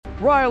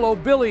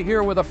Rilo Billy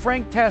here with a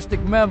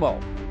Franktastic memo.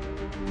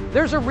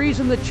 There's a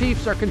reason the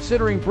Chiefs are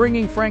considering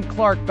bringing Frank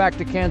Clark back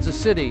to Kansas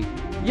City.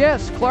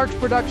 Yes, Clark's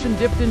production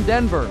dipped in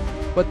Denver,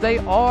 but they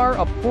are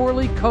a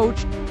poorly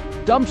coached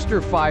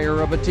dumpster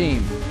fire of a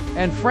team,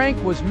 and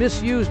Frank was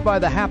misused by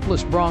the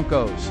hapless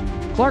Broncos.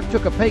 Clark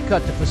took a pay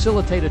cut to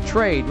facilitate a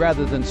trade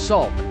rather than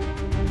sulk.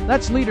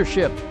 That's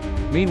leadership.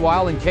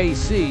 Meanwhile, in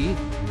KC,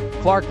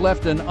 Clark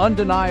left an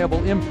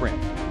undeniable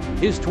imprint.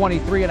 His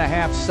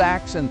 23.5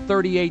 sacks and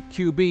 38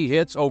 QB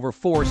hits over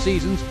 4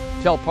 seasons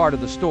tell part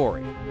of the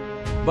story.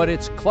 But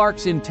it's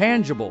Clark's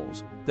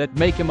intangibles that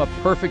make him a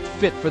perfect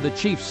fit for the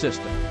Chiefs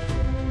system.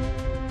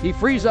 He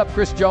frees up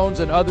Chris Jones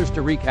and others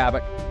to wreak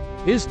havoc.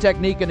 His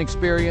technique and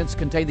experience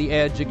contain the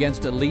edge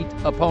against elite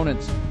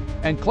opponents.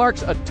 And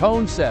Clark's a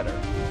tone setter,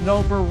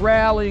 known for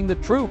rallying the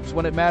troops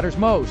when it matters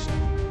most.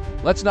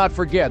 Let's not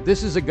forget,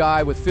 this is a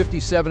guy with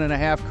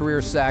 57.5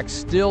 career sacks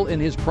still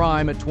in his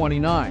prime at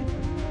 29.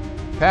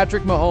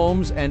 Patrick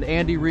Mahomes and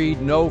Andy Reid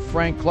know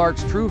Frank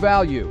Clark's true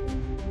value.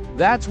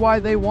 That's why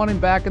they want him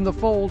back in the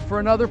fold for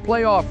another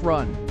playoff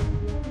run.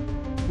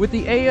 With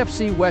the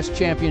AFC West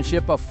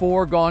Championship a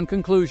foregone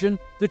conclusion,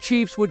 the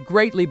Chiefs would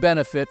greatly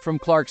benefit from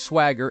Clark's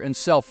swagger and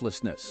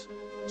selflessness.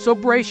 So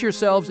brace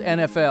yourselves,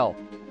 NFL.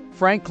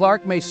 Frank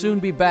Clark may soon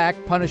be back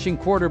punishing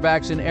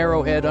quarterbacks in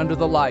Arrowhead under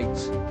the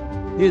lights.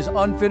 His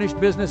unfinished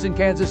business in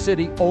Kansas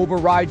City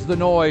overrides the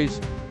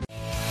noise.